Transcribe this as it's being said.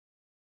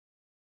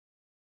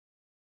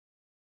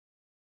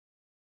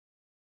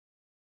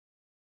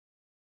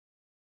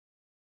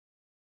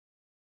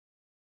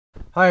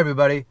Hi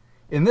everybody.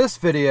 In this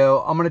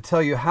video, I'm going to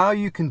tell you how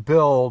you can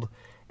build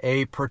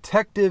a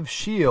protective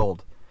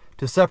shield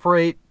to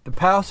separate the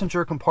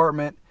passenger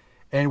compartment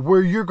and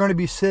where you're going to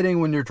be sitting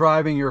when you're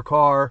driving your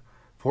car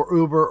for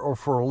Uber or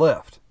for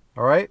Lyft.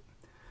 All right.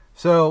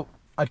 So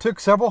I took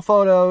several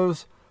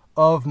photos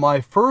of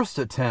my first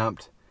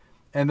attempt,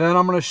 and then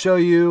I'm going to show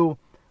you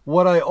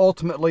what I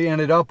ultimately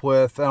ended up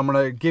with. And I'm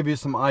going to give you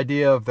some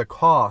idea of the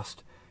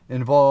cost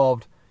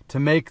involved to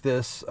make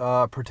this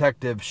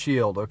protective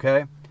shield.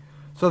 Okay.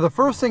 So the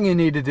first thing you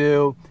need to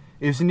do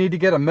is you need to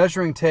get a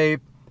measuring tape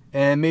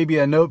and maybe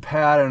a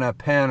notepad and a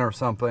pen or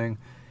something,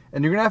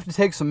 and you're going to have to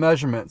take some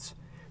measurements.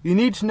 You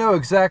need to know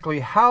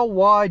exactly how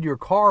wide your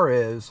car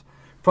is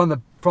from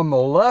the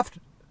left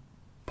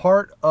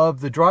part of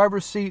the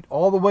driver's seat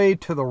all the way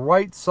to the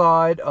right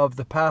side of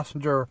the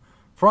passenger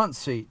front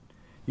seat.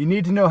 You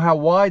need to know how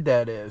wide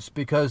that is,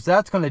 because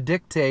that's going to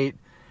dictate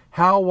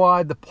how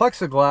wide the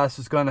plexiglass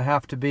is going to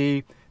have to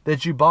be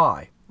that you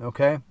buy.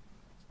 Okay.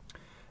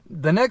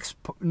 The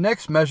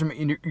next measurement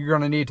you're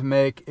going to need to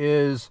make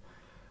is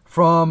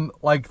from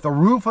like the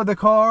roof of the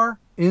car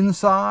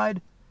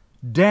inside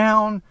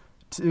down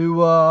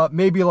to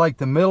maybe like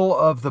the middle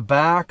of the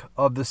back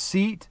of the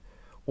seat,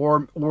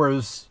 or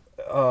as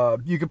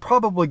you could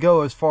probably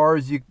go as far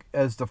as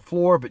the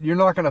floor, but you're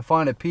not going to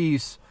find a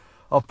piece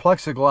of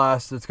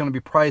plexiglass that's going to be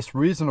priced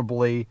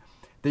reasonably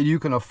that you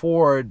can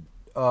afford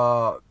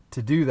to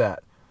do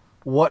that.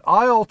 What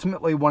I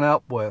ultimately went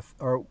up with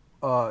or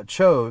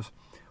chose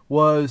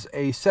was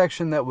a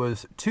section that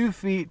was 2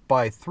 feet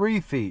by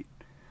 3 feet.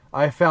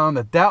 I found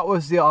that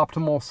was the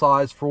optimal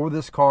size for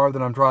this car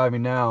that I'm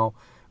driving now,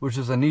 which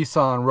is a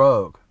Nissan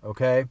Rogue.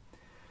 Okay,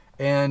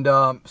 and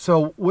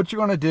so what you're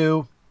going to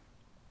do,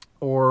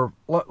 or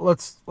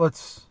let's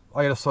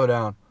I gotta slow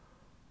down.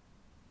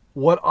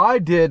 What I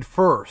did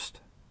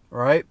first,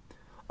 right?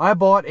 I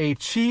bought a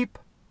cheap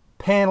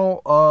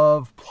panel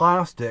of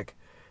plastic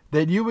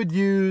that you would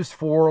use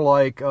for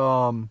like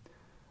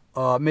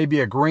maybe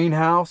a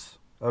greenhouse.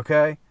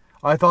 Okay,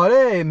 I thought,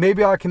 hey,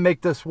 maybe I can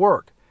make this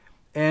work.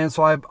 And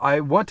so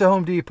I went to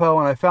Home Depot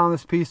and I found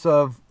this piece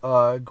of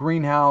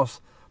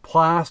greenhouse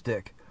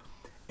plastic.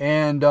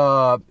 And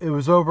it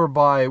was over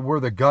by where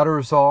the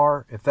gutters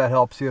are, if that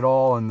helps you at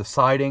all, and the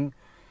siding.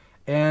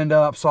 And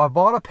so I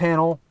bought a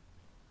panel.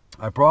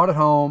 I brought it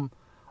home.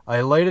 I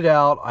laid it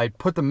out. I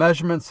put the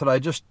measurements that I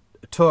just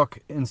took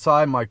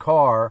inside my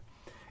car,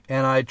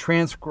 and I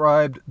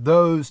transcribed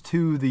those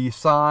to the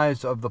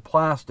size of the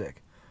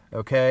plastic.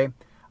 Okay.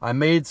 I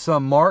made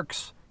some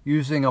marks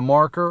using a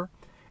marker,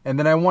 and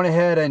then I went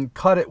ahead and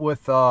cut it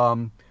with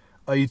a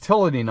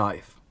utility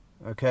knife.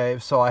 Okay,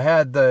 so I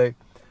had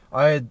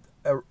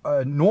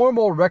a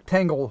normal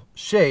rectangle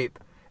shape,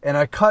 and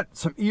I cut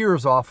some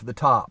ears off the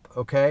top.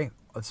 Okay,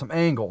 some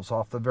angles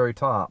off the very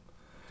top,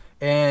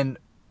 and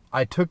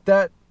I took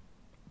that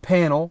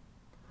panel,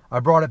 I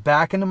brought it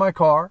back into my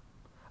car,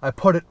 I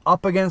put it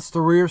up against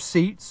the rear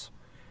seats,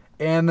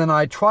 and then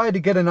I tried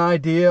to get an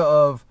idea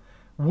of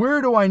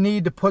where do I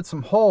need to put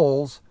some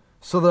holes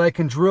so that I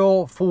can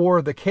drill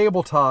for the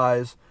cable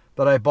ties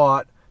that I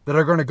bought that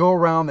are going to go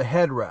around the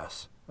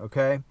headrest.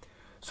 Okay,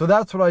 so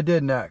that's what I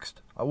did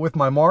next. With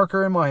my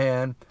marker in my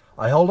hand,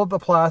 I held up the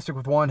plastic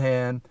with one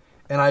hand,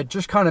 and I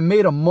just kind of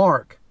made a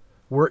mark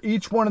where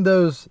each one of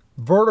those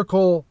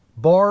vertical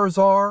bars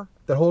are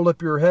that hold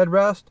up your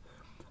headrest.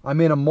 I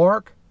made a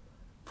mark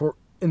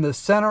in the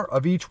center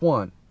of each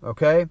one.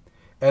 Okay,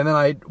 and then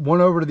I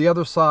went over to the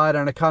other side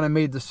and I kind of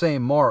made the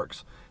same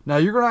marks. Now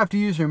you're going to have to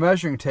use your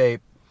measuring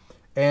tape,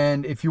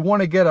 and if you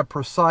want to get a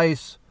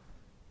precise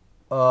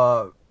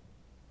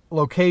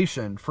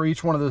location for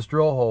each one of those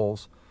drill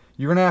holes,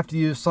 you're going to have to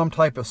use some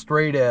type of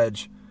straight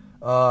edge,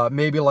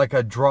 maybe like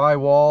a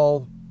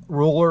drywall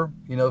ruler,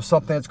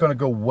 something that's going to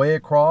go way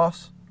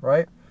across,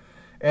 right?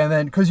 And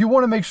then, because you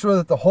want to make sure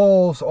that the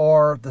holes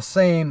are the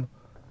same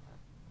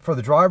for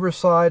the driver's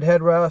side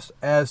headrest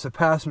as the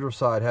passenger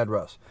side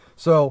headrest.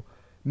 So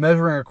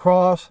measuring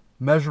across,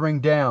 measuring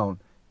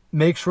down,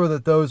 make sure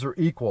that those are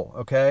equal,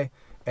 okay?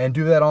 And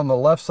do that on the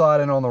left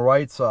side and on the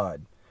right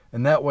side.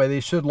 And that way they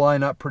should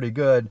line up pretty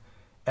good.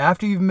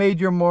 After you've made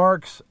your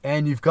marks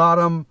and you've got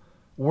them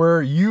where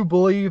you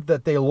believe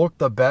that they look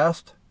the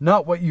best,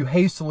 not what you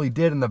hastily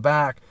did in the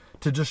back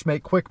to just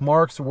make quick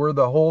marks where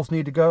the holes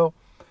need to go,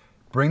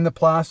 bring the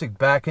plastic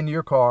back into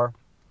your car,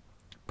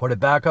 put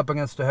it back up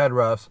against the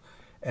headrest,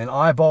 and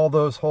eyeball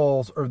those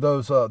holes, or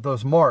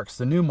those marks,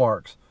 the new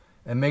marks,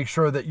 and make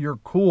sure that you're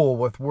cool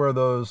with where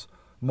those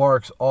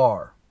marks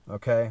are.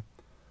 Okay,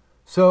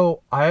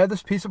 so I had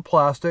this piece of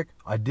plastic.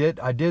 I did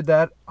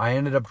that. I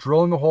ended up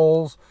drilling the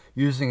holes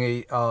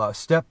using a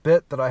step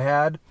bit that I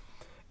had,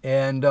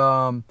 and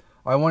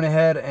I went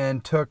ahead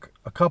and took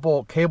a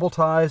couple cable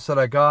ties that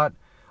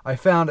I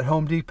found at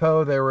Home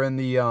Depot. They were in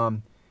the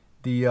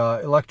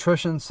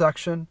electrician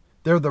section.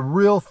 They're the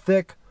real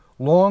thick,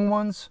 long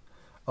ones,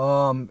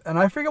 and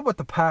I forget what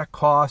the pack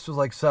cost. It was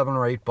like $7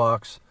 or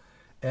 $8,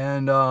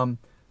 and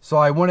so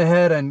I went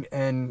ahead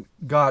and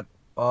got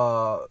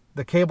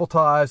the cable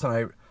ties,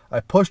 and I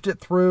pushed it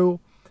through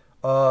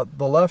the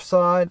left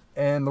side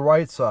and the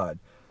right side.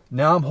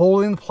 Now I'm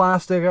holding the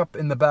plastic up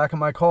in the back of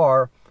my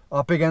car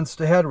up against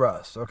the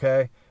headrest,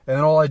 okay? And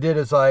then all I did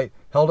is I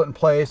held it in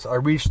place. I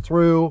reached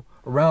through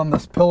around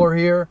this pillar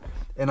here,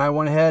 and I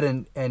went ahead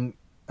and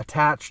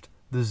attached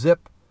the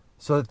zip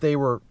so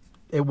that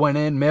it went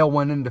in, male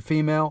went into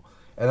female,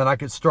 and then I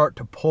could start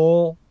to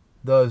pull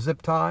the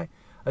zip tie.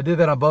 I did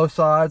that on both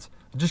sides.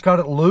 I just got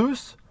it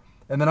loose,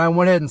 and then I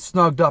went ahead and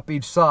snugged up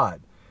each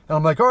side. And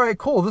I'm like, all right,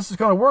 cool, this is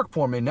gonna work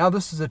for me. Now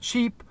this is a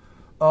cheap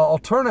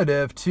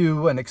alternative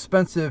to an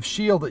expensive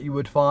shield that you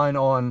would find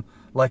on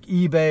like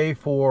eBay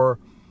for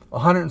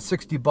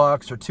 160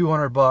 bucks or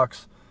 200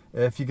 bucks.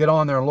 If you get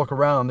on there and look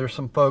around, there's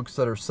some folks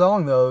that are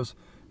selling those,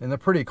 and they're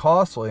pretty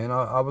costly, and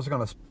I was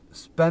gonna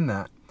spend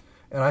that.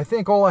 And I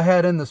think all I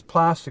had in this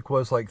plastic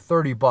was like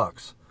 30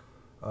 bucks.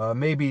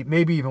 Maybe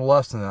even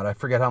less than that. I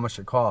forget how much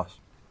it cost.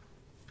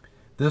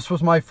 This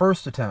was my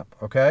first attempt,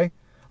 okay?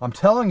 I'm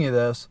telling you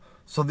this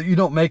so that you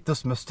don't make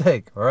this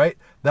mistake, all right?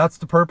 That's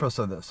the purpose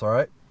of this, all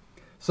right?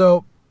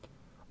 So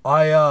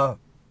I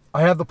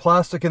have the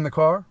plastic in the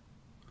car,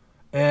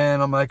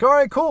 and I'm like, all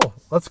right, cool,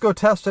 let's go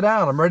test it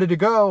out. I'm ready to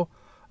go.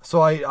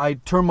 So I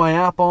turn my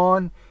app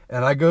on,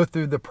 and I go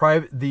through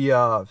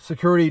the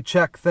security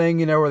check thing,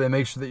 you know, where they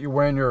make sure that you're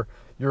wearing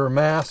your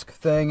mask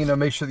thing, you know,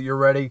 make sure that you're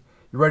ready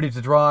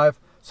to drive.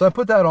 So I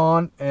put that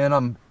on,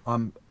 and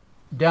I'm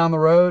down the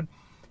road,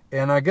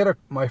 and I get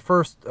my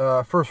first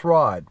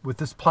ride with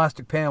this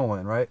plastic panel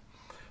in, right?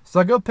 So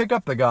I go pick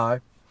up the guy,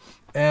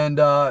 and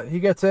he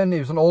gets in. He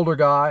was an older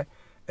guy,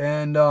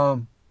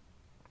 and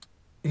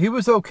he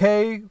was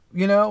okay,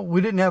 you know,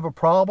 we didn't have a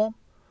problem.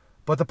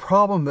 But the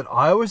problem that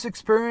I was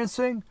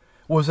experiencing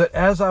was that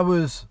as I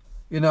was,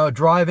 you know,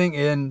 driving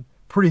in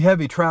pretty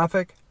heavy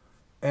traffic,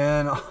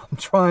 and I'm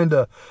trying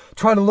to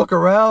look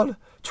around,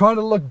 trying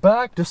to look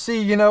back to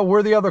see, you know,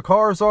 where the other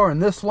cars are in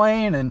this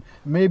lane and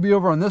maybe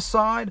over on this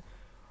side,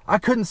 I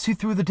couldn't see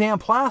through the damn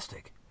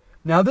plastic.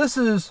 Now this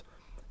is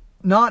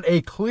not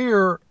a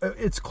clear,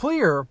 it's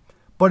clear,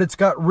 but it's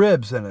got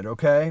ribs in it,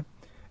 okay?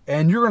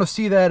 And you're going to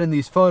see that in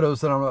these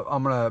photos that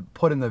I'm going to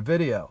put in the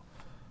video.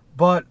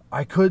 But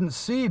I couldn't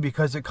see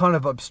because it kind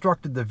of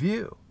obstructed the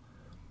view.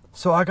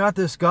 So I got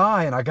this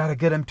guy, and I got to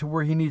get him to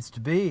where he needs to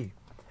be.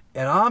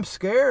 And I'm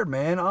scared,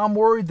 man. I'm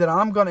worried that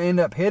I'm going to end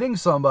up hitting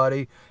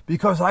somebody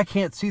because I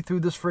can't see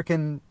through this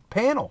freaking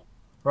panel,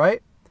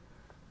 right?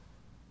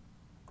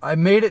 I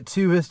made it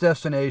to his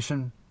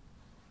destination,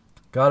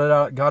 got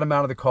him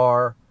out of the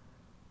car.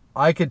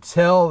 I could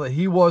tell that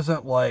he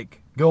wasn't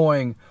like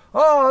going,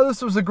 oh,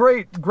 this was a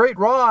great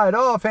ride.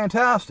 Oh,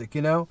 fantastic,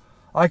 you know.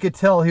 I could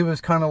tell he was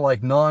kind of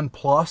like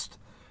nonplussed,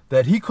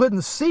 that he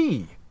couldn't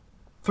see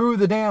through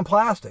the damn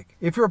plastic.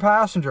 If you're a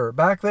passenger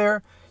back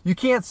there, you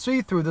can't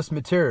see through this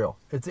material.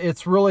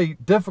 It's really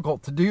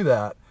difficult to do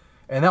that.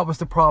 And that was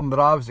the problem that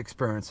I was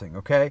experiencing,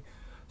 okay?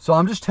 So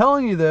I'm just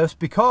telling you this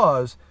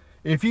because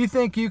if you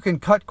think you can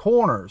cut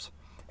corners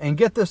and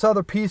get this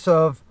other piece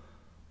of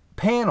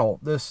panel,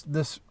 this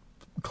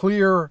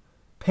clear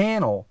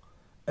panel,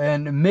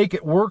 and make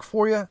it work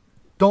for you,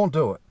 don't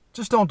do it.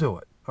 Just don't do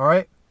it, all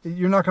right?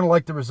 You're not going to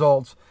like the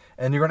results,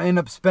 and you're going to end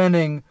up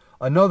spending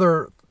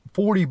another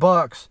 40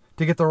 bucks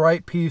to get the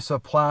right piece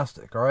of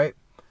plastic, all right?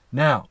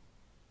 Now,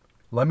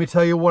 let me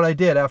tell you what I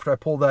did after I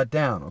pulled that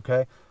down,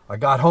 okay? I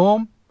got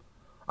home,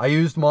 I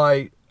used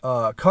my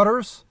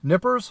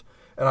nippers,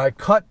 and I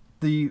cut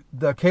the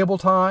cable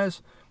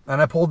ties,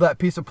 and I pulled that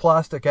piece of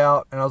plastic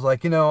out, and I was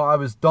like, you know, I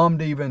was dumb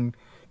to even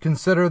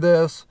consider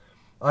this.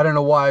 I don't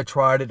know why I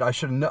tried it.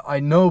 I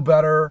know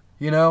better,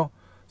 you know?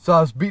 So I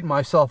was beating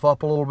myself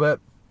up a little bit.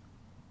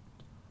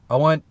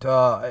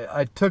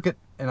 I took it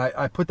and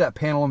I put that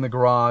panel in the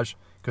garage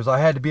because I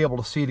had to be able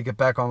to see to get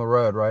back on the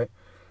road, right?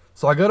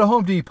 So I go to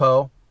Home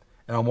Depot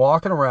and I'm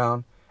walking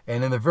around,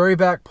 and in the very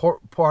back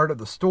part of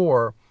the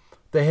store,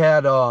 they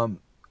had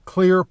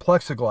clear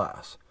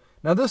plexiglass.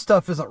 Now this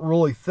stuff isn't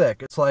really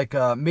thick. It's like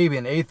maybe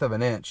 1/8 of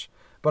an inch.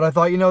 But I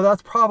thought, you know,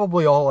 that's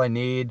probably all I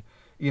need.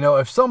 You know,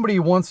 if somebody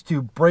wants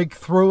to break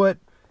through it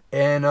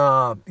and,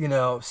 you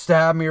know,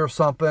 stab me or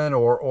something,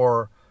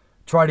 or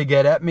try to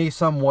get at me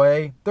some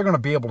way, they're going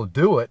to be able to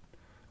do it.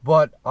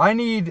 But I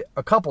need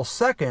a couple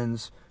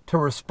seconds to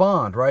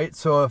respond, right?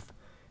 So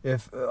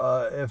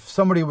if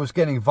somebody was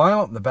getting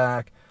violent in the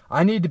back,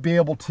 I need to be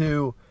able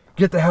to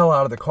get the hell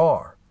out of the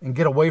car and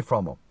get away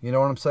from them. You know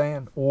what I'm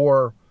saying?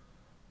 Or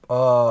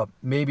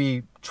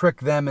maybe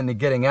trick them into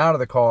getting out of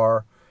the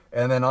car,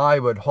 and then I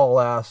would haul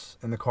ass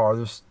in the car.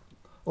 There's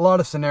a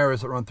lot of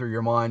scenarios that run through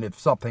your mind if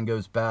something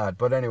goes bad.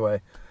 But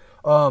anyway,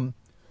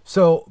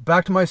 so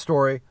back to my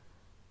story.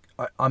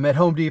 I'm at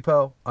Home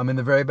Depot. I'm in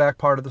the very back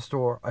part of the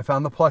store. I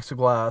found the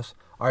plexiglass.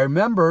 I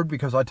remembered,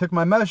 because I took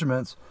my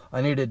measurements, I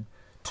needed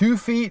 2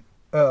 feet,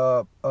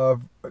 2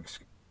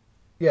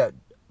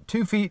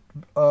 feet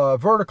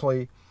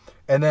vertically,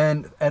 and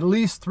then at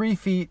least 3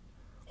 feet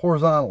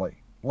horizontally,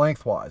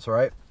 lengthwise,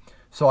 right?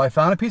 So I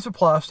found a piece of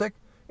plastic.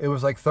 It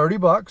was like 30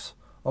 bucks.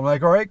 I'm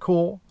like, all right,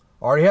 cool.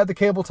 I already had the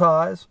cable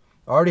ties.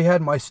 I already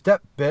had my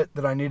step bit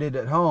that I needed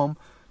at home.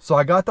 So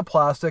I got the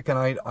plastic and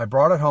I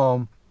brought it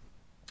home.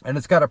 And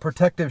it's got a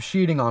protective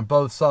sheeting on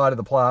both sides of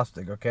the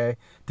plastic, okay,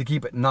 to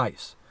keep it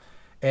nice.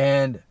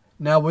 And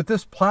now with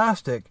this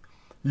plastic,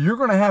 you're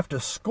going to have to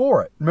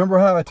score it. Remember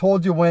how I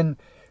told you when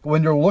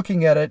you're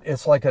looking at it,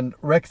 it's like a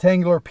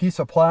rectangular piece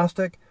of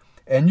plastic,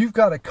 and you've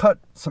got to cut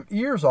some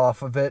ears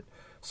off of it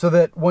so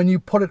that when you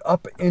put it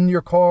up in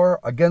your car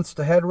against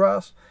the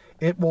headrest,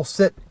 it will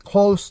sit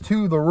close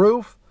to the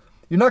roof.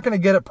 You're not going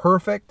to get it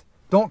perfect.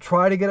 Don't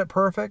try to get it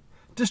perfect.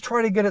 Just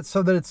try to get it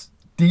so that it's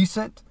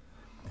decent.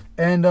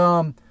 And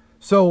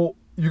so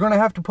you're going to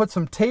have to put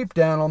some tape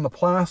down on the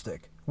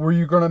plastic where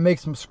you're going to make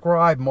some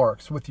scribe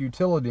marks with a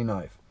utility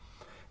knife.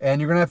 And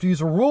you're going to have to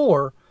use a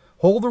ruler.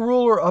 Hold the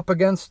ruler up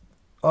against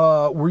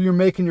where you're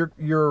making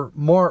your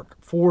mark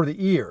for the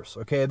ears.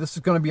 Okay, this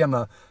is going to be on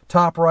the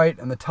top right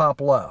and the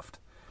top left.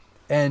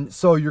 And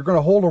so you're going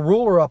to hold a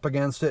ruler up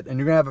against it, and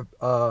you're going to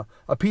have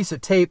a piece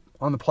of tape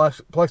on the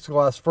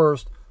plexiglass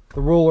first,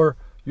 the ruler,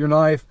 your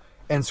knife,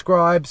 and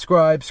scribe,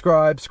 scribe,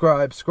 scribe,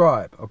 scribe,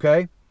 scribe,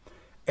 okay?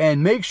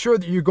 And make sure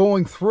that you're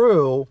going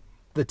through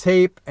the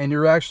tape and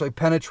you're actually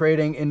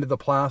penetrating into the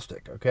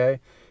plastic, okay?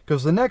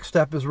 Because the next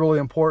step is really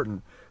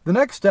important. The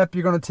next step,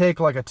 you're going to take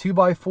like a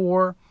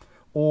 2x4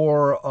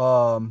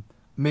 or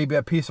maybe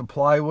a piece of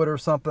plywood or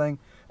something,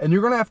 and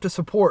you're going to have to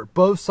support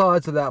both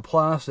sides of that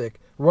plastic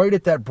right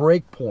at that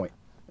break point,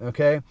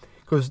 okay?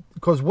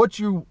 Because what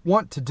you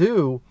want to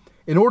do,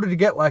 in order to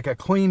get like a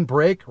clean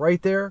break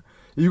right there,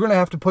 you're going to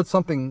have to put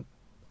something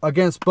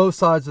against both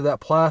sides of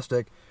that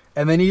plastic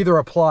and then either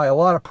apply a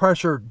lot of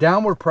pressure,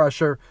 downward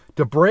pressure,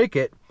 to break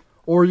it,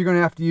 or you're going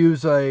to have to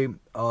use a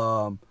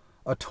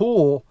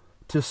tool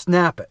to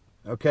snap it,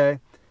 okay?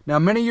 Now,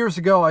 many years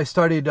ago, I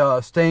studied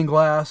stained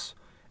glass,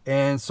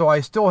 and so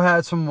I still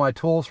had some of my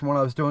tools from when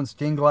I was doing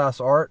stained glass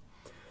art.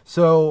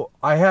 So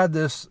I had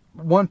this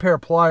one pair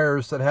of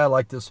pliers that had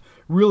like this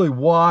really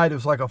wide, it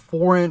was like a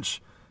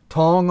 4-inch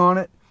tong on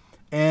it,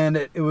 and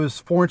it was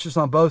 4 inches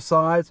on both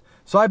sides.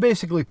 So I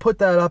basically put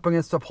that up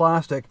against the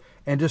plastic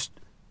and just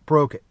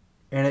broke it,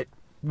 and it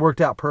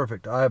worked out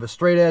perfect. I have a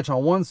straight edge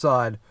on one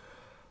side.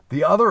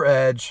 The other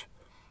edge,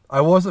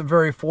 I wasn't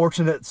very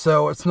fortunate,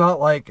 so it's not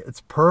like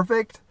it's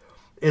perfect.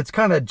 It's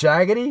kind of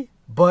jaggedy,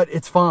 but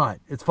it's fine.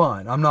 It's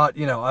fine. I'm not,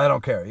 I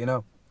don't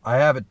care, I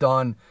have it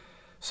done.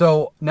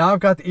 So now I've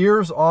got the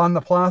ears on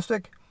the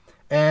plastic,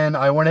 and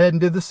I went ahead and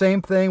did the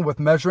same thing with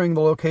measuring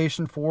the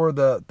location for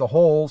the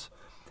holes,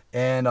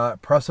 and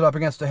press it up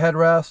against the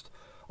headrest.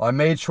 I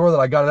made sure that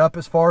I got it up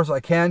as far as I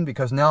can,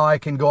 because now I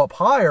can go up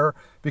higher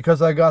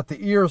because I got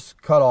the ears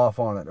cut off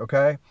on it,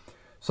 okay?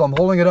 So I'm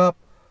holding it up,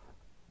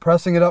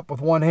 pressing it up with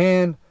one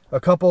hand,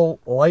 a couple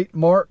light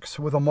marks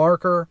with a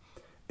marker,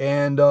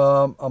 and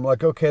I'm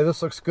like, okay,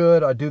 this looks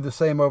good. I do the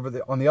same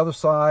on the other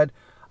side.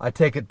 I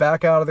take it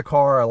back out of the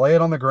car, I lay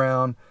it on the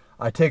ground,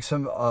 I take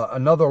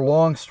another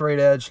long straight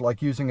edge,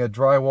 like using a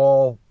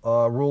drywall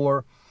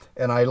ruler,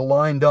 and I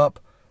lined up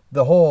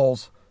the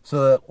holes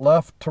so that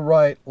left to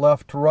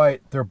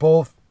right, they're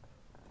both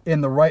in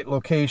the right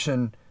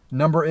location,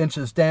 number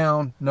inches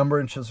down, number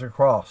inches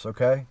across,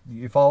 okay?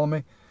 You follow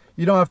me?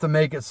 You don't have to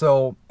make it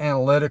so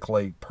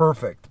analytically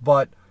perfect,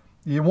 but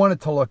you want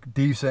it to look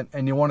decent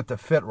and you want it to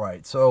fit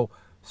right. So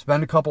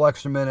spend a couple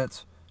extra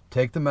minutes,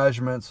 take the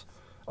measurements.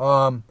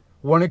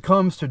 When it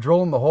comes to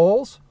drilling the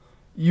holes,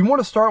 you want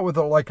to start with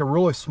like a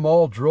really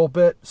small drill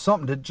bit,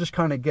 something to just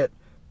kind of get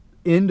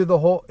into the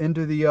hole,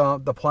 into the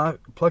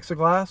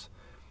plexiglass,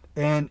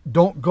 and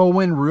don't go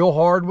in real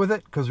hard with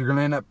it because you're going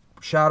to end up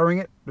shattering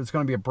it. It's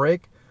going to be a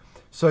break.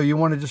 So you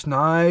want to just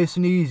nice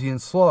and easy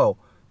and slow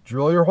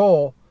drill your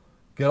hole,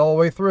 get all the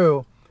way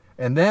through,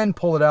 and then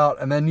pull it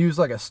out, and then use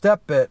like a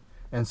step bit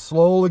and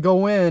slowly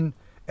go in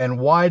and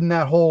widen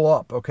that hole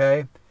up,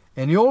 okay?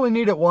 And you only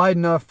need it wide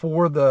enough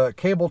for the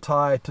cable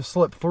tie to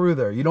slip through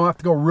there. You don't have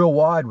to go real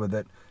wide with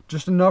it,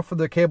 just enough for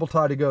the cable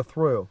tie to go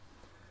through.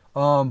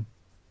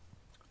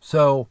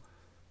 So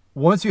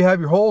once you have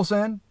your holes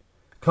in,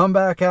 come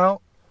back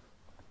out,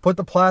 put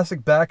the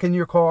plastic back in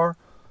your car.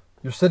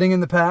 You're sitting in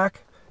the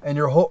pack and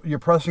you're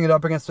pressing it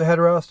up against the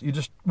headrest.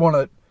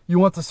 You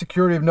want the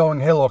security of knowing,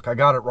 hey, look, I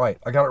got it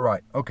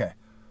right. Okay.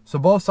 So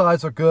both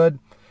sides are good.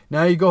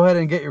 Now you go ahead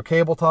and get your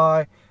cable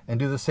tie and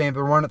do the same,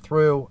 to run it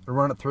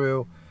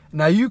through.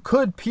 Now you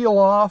could peel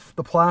off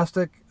the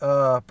plastic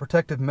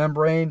protective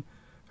membrane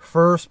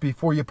first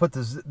before you put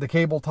the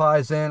cable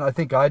ties in. I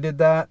think I did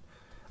that.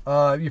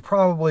 You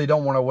probably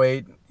don't want to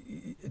wait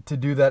to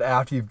do that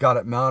after you've got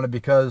it mounted,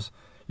 because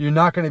you're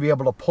not going to be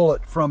able to pull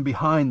it from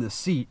behind the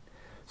seat.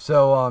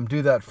 So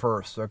do that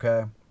first,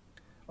 okay?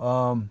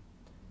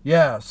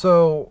 Yeah,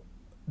 so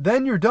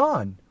then you're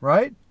done,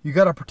 right? You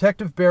got a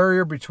protective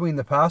barrier between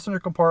the passenger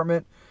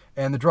compartment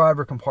and the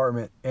driver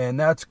compartment, and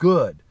that's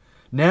good.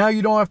 Now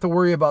you don't have to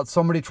worry about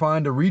somebody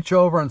trying to reach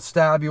over and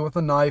stab you with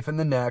a knife in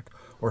the neck,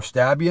 or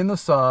stab you in the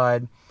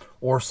side,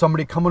 or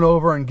somebody coming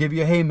over and give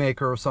you a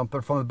haymaker or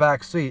something from the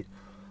back seat.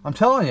 I'm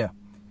telling you,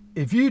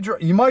 if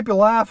you might be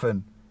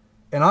laughing,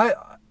 and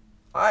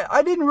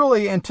I didn't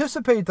really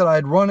anticipate that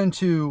I'd run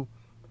into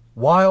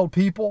wild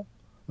people,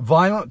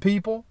 violent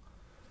people,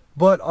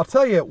 but I'll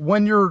tell you,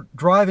 when you're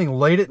driving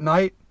late at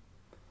night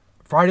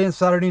Friday and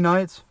Saturday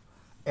nights,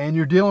 and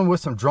you're dealing with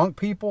some drunk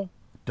people,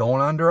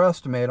 don't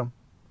underestimate them.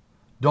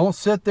 Don't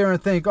sit there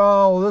and think,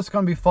 oh, this is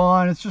going to be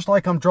fine. It's just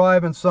like I'm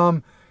driving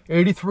some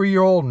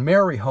 83-year-old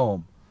Mary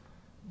home.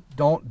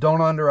 Don't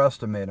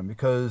underestimate them,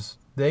 because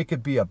they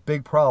could be a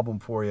big problem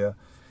for you,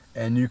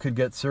 and you could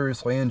get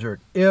seriously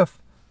injured if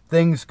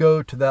things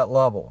go to that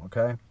level,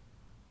 okay?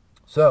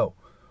 So,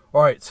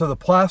 all right, so the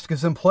plastic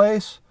is in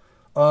place.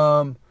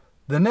 The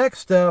next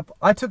step,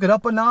 I took it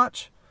up a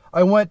notch.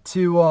 I went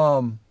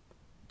to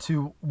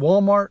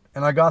Walmart,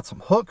 and I got some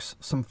hooks,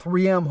 some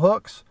 3M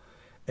hooks.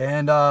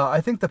 And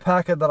I think the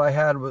packet that I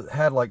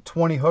had like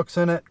 20 hooks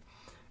in it.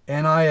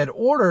 And I had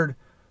ordered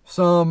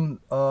some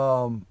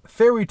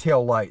fairy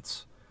tale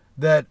lights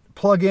that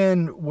plug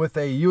in with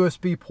a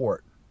USB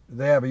port.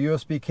 They have a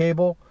USB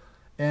cable.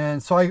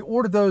 And so I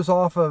ordered those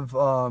off of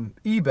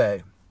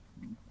eBay.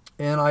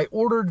 And I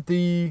ordered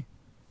the,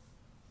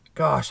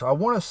 gosh, I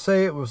want to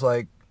say it was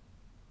like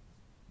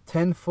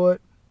 10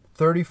 foot,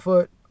 30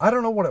 foot. I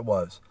don't know what it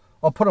was.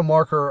 I'll put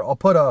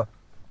a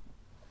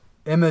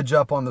image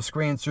up on the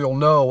screen so you'll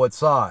know what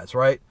size,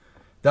 right?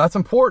 That's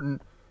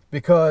important,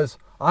 because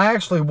I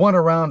actually went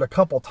around a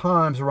couple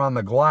times around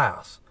the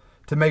glass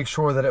to make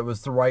sure that it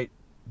was the right,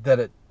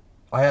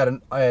 I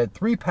had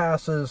 3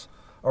 passes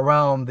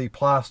around the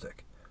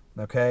plastic,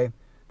 okay?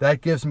 That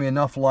gives me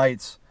enough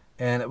lights,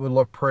 and it would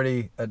look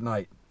pretty at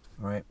night,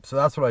 right? So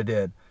that's what I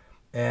did.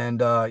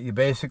 And you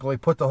basically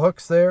put the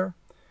hooks there,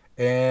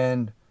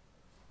 and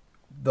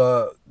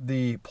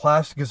the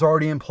plastic is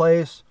already in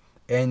place,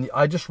 and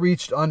I just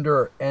reached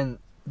under and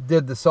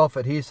did the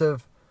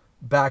self-adhesive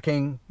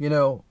backing,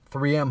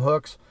 3M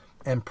hooks,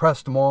 and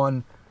pressed them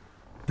on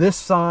this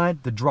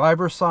side, the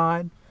driver's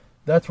side.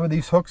 That's where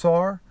these hooks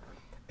are.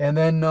 And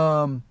then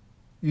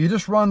you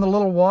just run the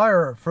little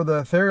wire for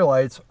the fairy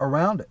lights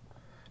around it.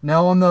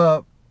 Now on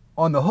the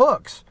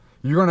hooks,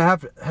 you're going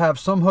to have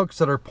some hooks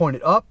that are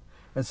pointed up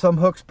and some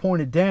hooks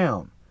pointed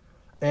down.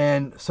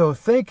 And so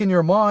think in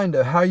your mind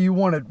of how you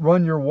want to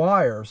run your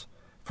wires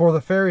for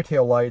the fairy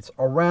tale lights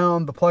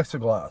around the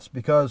plexiglass,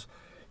 because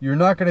you're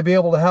not going to be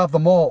able to have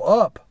them all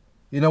up.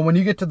 When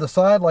you get to the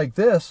side like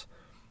this,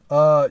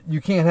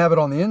 you can't have it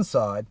on the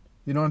inside.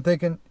 You know what I'm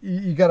thinking?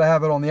 You got to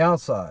have it on the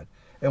outside.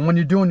 And when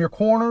you're doing your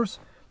corners,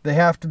 they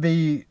have to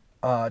be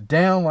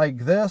down like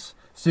this,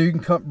 so you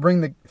can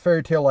bring the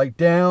fairy tale light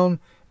down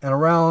and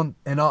around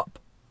and up,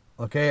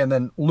 okay, and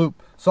then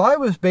loop. So I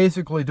was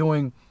basically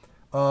doing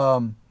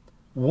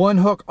one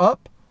hook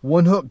up,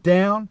 one hook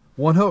down,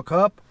 one hook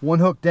up, one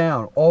hook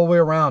down, all the way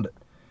around it.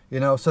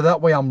 So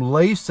that way I'm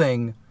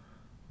lacing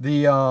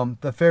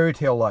the fairy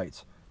tale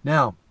lights.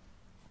 Now,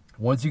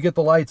 once you get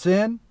the lights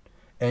in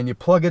and you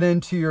plug it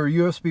into your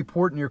USB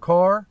port in your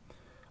car,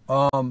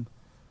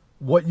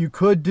 what you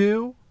could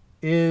do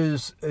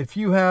is, if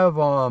you have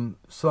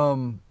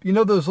some,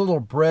 those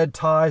little bread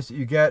ties that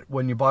you get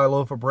when you buy a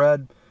loaf of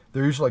bread,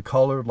 they're usually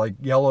colored like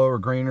yellow or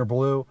green or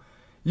blue.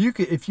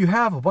 If you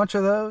have a bunch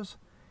of those,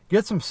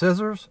 get some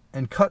scissors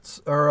and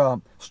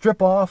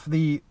strip off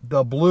the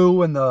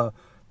blue and the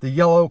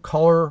yellow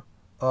color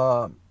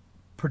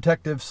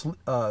protective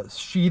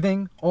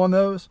sheathing on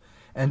those,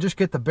 and just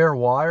get the bare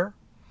wire.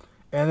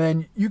 And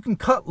then you can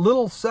cut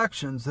little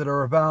sections that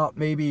are about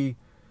maybe,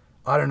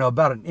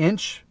 about an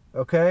inch,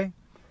 okay?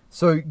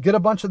 So get a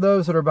bunch of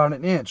those that are about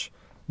an inch.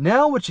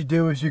 Now what you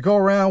do is you go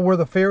around where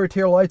the fairy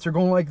tale lights are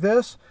going like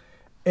this,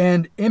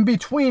 and in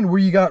between where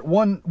you got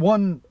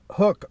one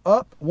hook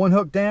up, one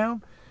hook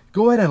down,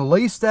 go ahead and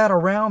lace that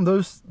around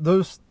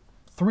those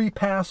 3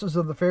 passes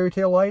of the fairy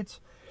tale lights,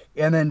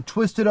 and then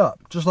twist it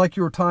up just like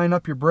you were tying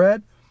up your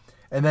bread.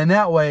 And then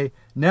that way,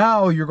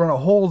 now you're going to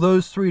hold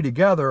those 3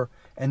 together,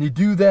 and you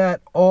do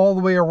that all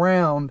the way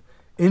around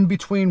in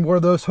between where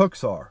those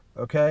hooks are,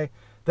 okay?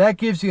 That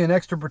gives you an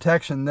extra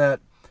protection that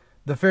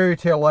the fairy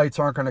tale lights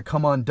aren't going to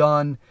come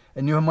undone,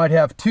 and you might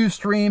have 2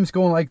 streams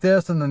going like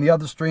this, and then the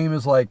other stream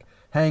is like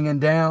hanging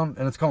down,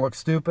 and it's going to look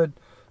stupid.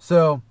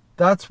 So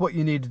that's what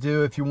you need to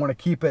do if you want to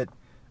keep it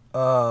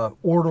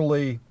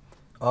orderly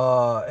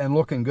and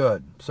looking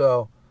good.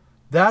 So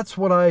that's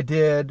what I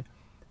did,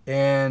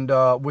 and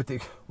with the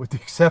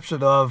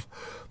exception of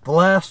the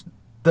last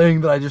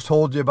thing that I just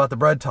told you about the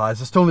bread ties,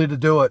 I still need to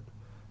do it,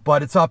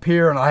 but it's up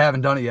here and I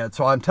haven't done it yet.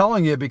 So I'm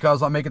telling you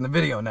because I'm making the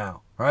video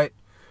now, right?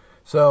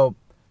 So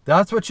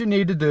that's what you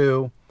need to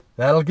do.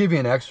 That'll give you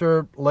an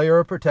extra layer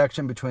of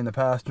protection between the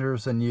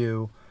passengers and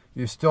you.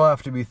 You still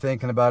have to be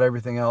thinking about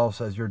everything else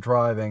as you're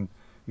driving,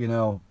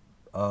 being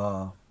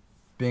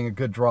a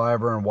good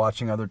driver and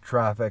watching other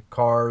traffic,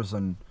 cars,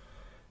 and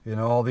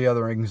all the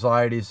other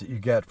anxieties that you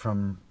get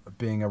from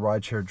being a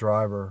rideshare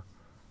driver.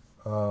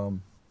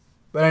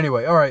 But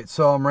anyway, all right,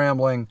 so I'm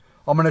rambling.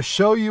 I'm going to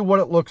show you what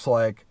it looks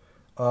like,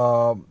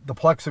 the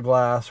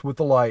plexiglass with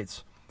the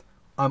lights.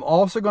 I'm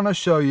also going to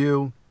show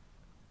you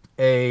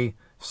a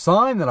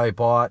sign that I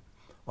bought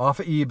off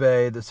of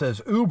eBay that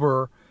says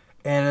Uber,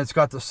 and it's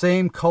got the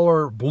same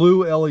color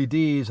blue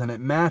LEDs, and it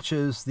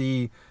matches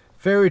the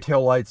fairy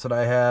tale lights that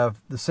I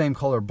have the same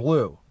color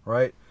blue,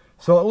 right?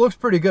 So it looks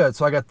pretty good.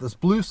 So I got this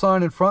blue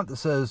sign in front that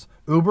says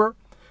Uber,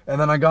 And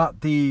then I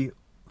got the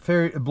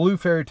blue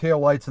fairy tale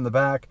lights in the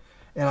back,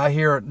 and I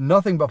hear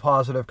nothing but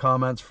positive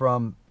comments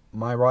from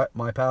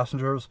my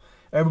passengers.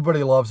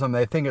 Everybody loves them.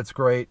 They think it's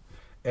great.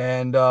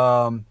 And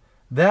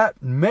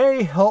that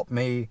may help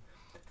me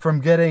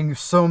from getting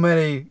so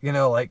many,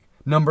 like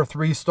number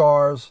 3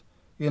 stars.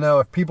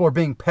 If people are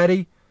being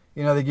petty,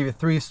 they give you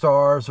 3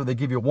 stars or they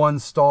give you 1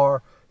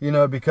 star,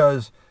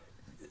 because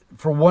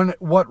for whatever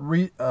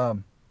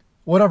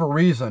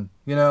reason,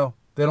 they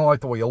don't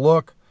like the way you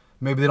look.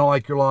 Maybe they don't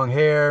like your long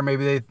hair.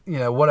 Maybe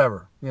they,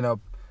 whatever,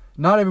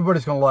 not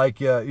everybody's going to like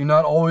you. You're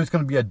not always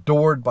going to be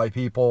adored by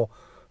people.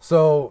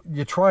 So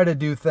you try to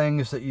do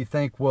things that you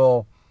think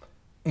will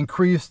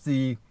increase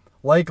the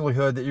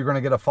likelihood that you're going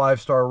to get a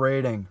 5-star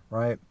rating,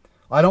 right?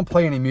 I don't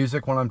play any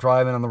music when I'm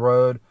driving on the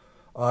road.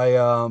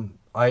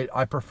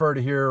 I prefer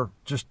to hear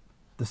just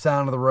the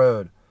sound of the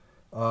road.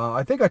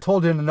 I think I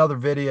told you in another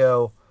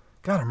video.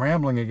 God, I'm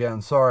rambling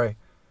again. Sorry.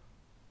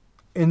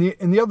 In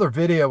the other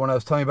video when I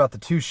was telling you about the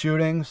 2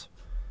 shootings,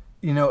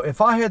 if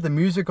I had the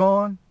music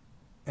on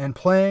and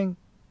playing,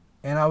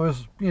 and I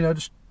was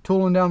just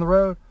tooling down the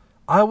road,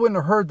 I wouldn't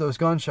have heard those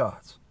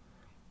gunshots.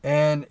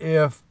 And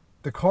if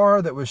the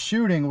car that was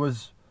shooting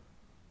was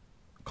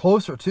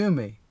closer to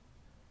me,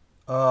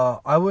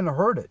 I wouldn't have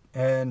heard it.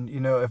 And,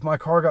 if my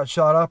car got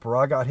shot up or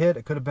I got hit,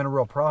 it could have been a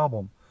real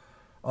problem.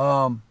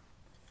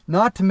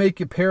 Not to make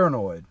you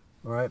paranoid,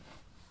 right?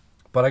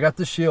 But I got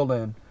the shield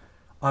in.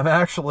 I'm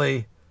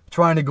actually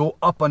trying to go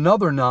up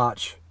another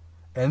notch.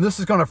 And this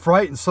is going to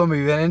frighten some of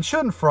you, and it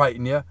shouldn't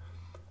frighten you.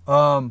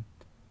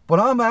 But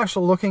I'm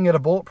actually looking at a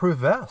bulletproof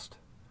vest.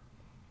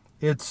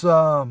 It's, there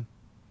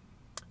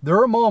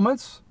are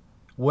moments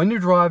when you're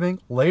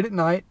driving late at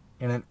night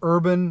in an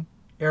urban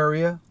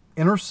area,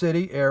 inner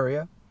city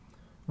area,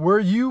 where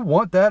you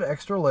want that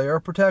extra layer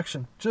of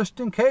protection, just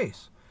in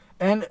case.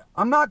 And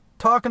I'm not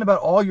talking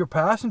about all your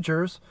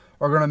passengers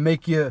are going to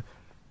make you,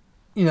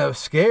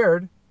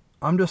 scared.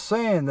 I'm just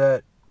saying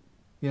that,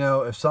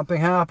 if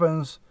something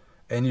happens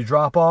and you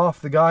drop off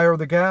the guy or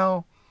the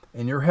gal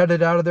and you're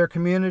headed out of their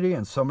community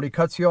and somebody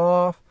cuts you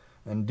off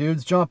and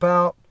dudes jump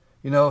out,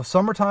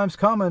 summertime's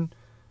coming,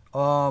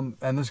 and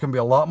there's going to be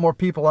a lot more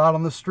people out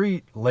on the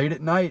street late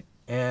at night,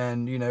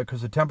 and,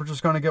 because the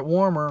temperature's going to get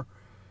warmer,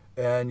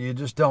 and you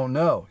just don't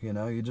know,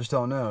 you just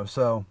don't know.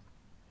 So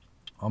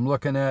I'm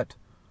looking at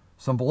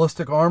some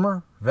ballistic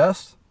armor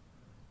vests,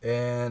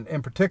 and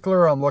in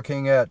particular, I'm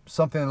looking at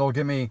something that'll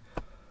give me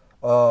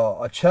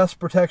a chest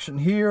protection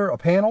here, a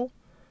panel,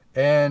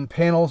 and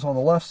panels on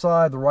the left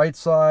side, the right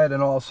side,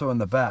 and also in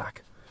the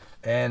back.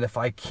 And if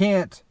I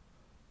can't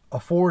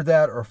afford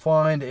that or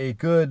find a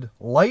good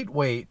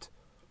lightweight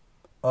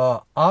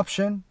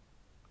option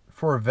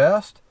for a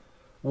vest,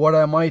 what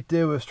I might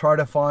do is try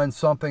to find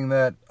something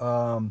that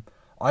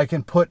I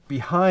can put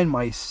behind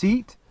my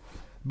seat,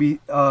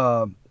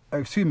 behind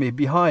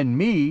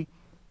me,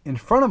 in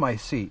front of my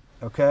seat,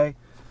 okay?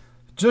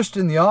 Just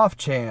in the off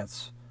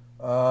chance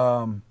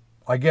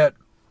I get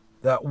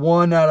that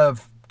 1 out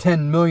of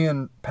 10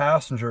 million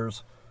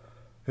passengers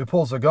who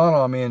pulls a gun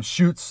on me and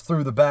shoots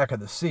through the back of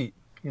the seat.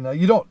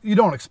 You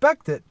don't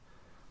expect it,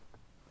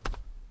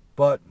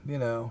 but you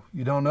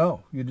don't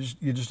know. You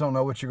just don't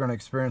know what you're going to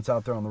experience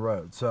out there on the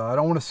road. So I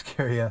don't want to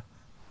scare you.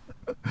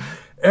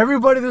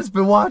 Everybody that's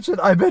been watching,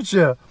 I bet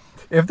you,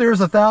 if there's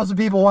 1,000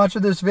 people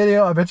watching this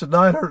video, I bet you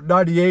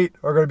 998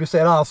 are going to be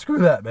saying, "Oh, screw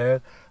that,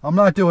 man. I'm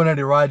not doing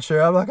any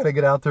rideshare. I'm not going to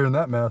get out there in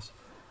that mess."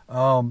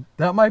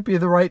 That might be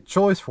the right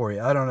choice for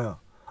you. I don't know.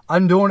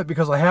 I'm doing it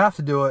because I have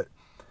to do it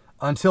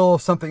until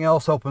something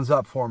else opens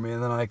up for me,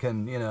 and then I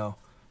can,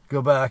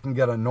 go back and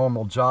get a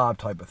normal job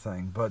type of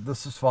thing. But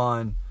this is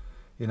fine.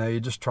 You're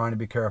just trying to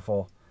be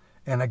careful.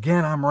 And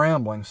again, I'm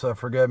rambling, so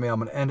forgive me. I'm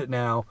going to end it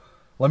now.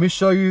 Let me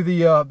show you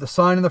the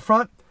sign in the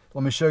front.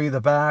 Let me show you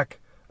the back,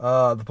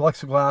 the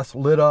plexiglass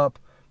lit up,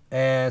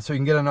 and so you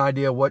can get an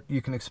idea what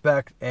you can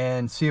expect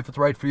and see if it's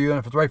right for you. And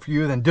if it's right for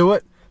you, then do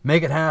it.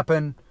 Make it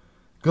happen.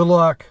 Good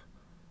luck.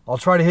 I'll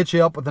try to hit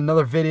you up with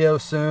another video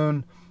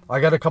soon. I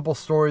got a couple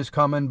stories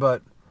coming,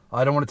 but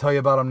I don't want to tell you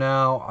about them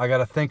now. I got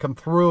to think them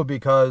through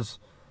because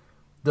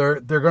they're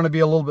going to be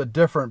a little bit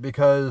different,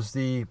 because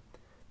the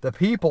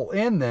people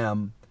in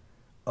them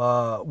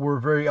were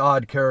very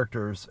odd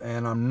characters,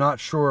 and I'm not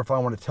sure if I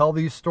want to tell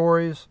these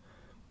stories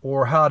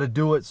or how to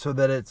do it so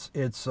that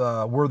it's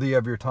worthy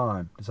of your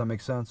time. Does that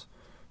make sense?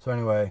 So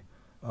anyway,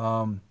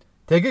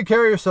 take good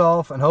care of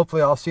yourself, and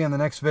hopefully I'll see you in the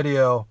next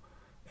video,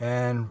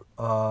 and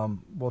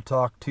we'll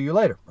talk to you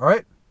later. All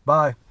right,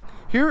 bye.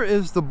 Here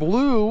is the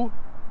blue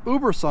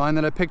Uber sign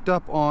that I picked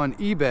up on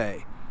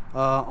eBay.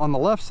 On the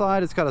left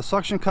side, it's got a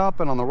suction cup,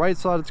 and on the right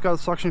side, it's got a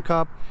suction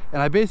cup.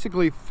 And I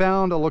basically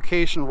found a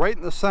location right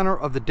in the center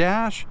of the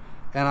dash,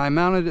 and I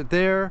mounted it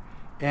there.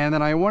 And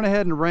then I went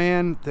ahead and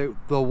ran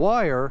the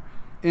wire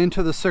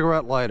into the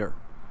cigarette lighter.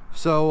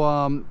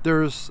 So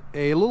there's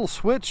a little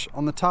switch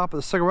on the top of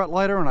the cigarette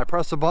lighter, and I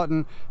press a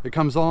button, it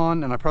comes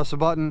on, and I press a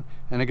button,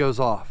 and it goes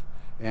off.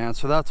 And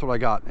so that's what I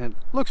got, and it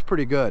looks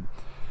pretty good.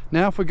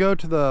 Now if we go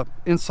to the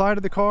inside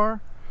of the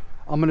car,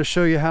 I'm going to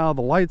show you how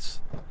the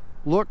lights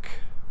look.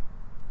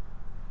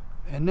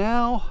 And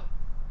now,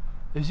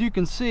 as you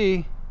can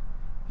see,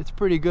 it's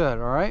pretty good,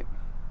 all right?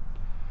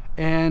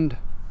 And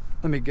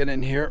let me get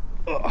in here.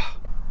 Ugh.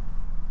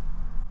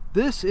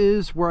 This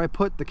is where I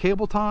put the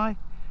cable tie.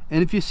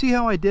 And if you see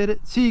how I did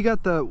it, see you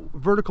got the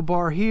vertical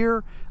bar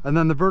here and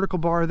then the vertical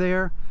bar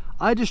there.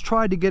 I just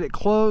tried to get it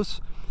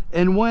close.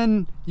 And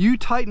when you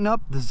tighten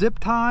up the zip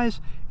ties,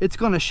 it's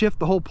going to shift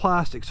the whole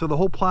plastic. So the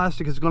whole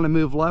plastic is going to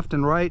move left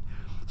and right.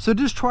 So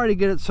just try to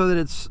get it so that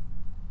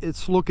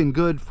it's looking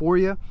good for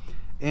you.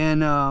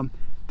 And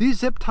these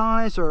zip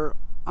ties are,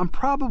 I'm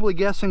probably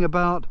guessing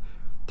about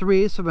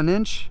 3/8 of an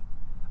inch.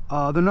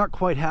 They're not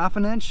quite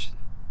 1/2 inch.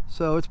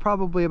 So it's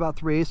probably about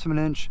 3/8 of an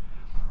inch.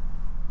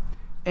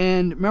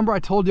 And remember I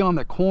told you on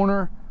the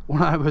corner,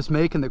 when I was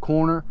making the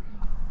corner,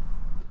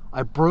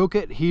 I broke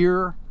it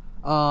here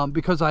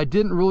because I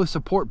didn't really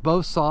support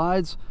both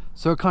sides.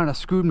 So it kind of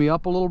screwed me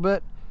up a little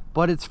bit,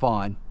 but it's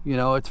fine. You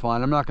know, it's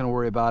fine. I'm not going to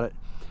worry about it.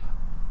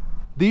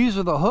 These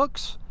are the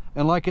hooks.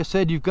 And like I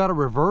said, you've got to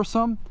reverse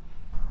them.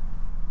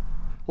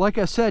 Like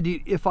I said,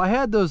 if I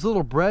had those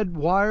little bread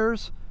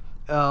wires,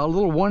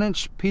 little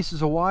 1-inch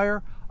pieces of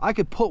wire, I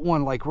could put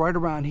one like right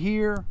around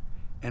here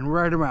and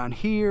right around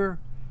here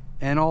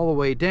and all the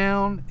way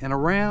down and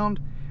around,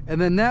 and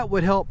then that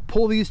would help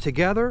pull these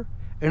together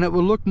and it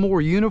would look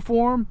more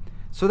uniform.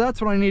 So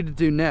that's what I need to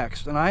do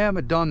next, and I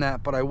haven't done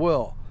that, but I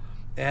will.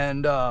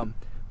 And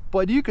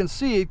but you can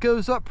see it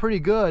goes up pretty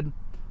good.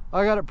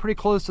 I got it pretty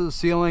close to the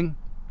ceiling.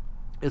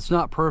 It's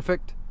not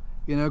perfect,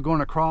 you know,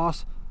 going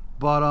across,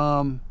 but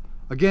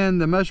again,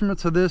 the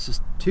measurements of this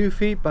is 2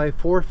 feet by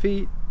 4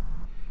 feet,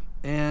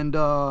 and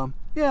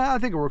yeah, I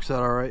think it works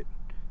out all right.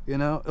 You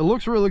know, it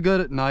looks really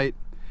good at night.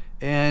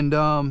 And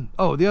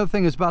oh, the other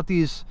thing is about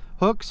these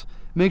hooks,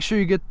 make sure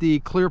you get the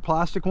clear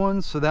plastic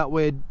ones, so that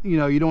way, you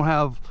know, you don't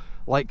have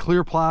like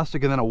clear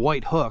plastic and then a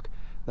white hook.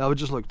 That would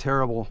just look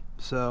terrible.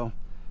 So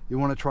you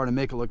want to try to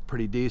make it look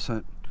pretty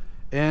decent.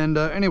 And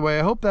anyway,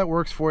 I hope that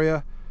works for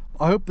you.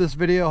 I hope this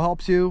video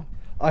helps you.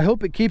 I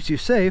hope it keeps you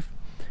safe.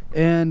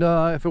 And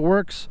if it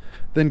works,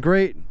 then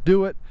great,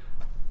 do it.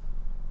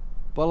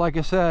 But like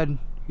I said,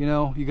 you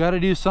know, you got to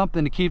do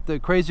something to keep the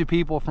crazy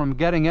people from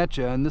getting at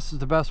you, and this is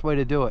the best way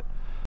to do it.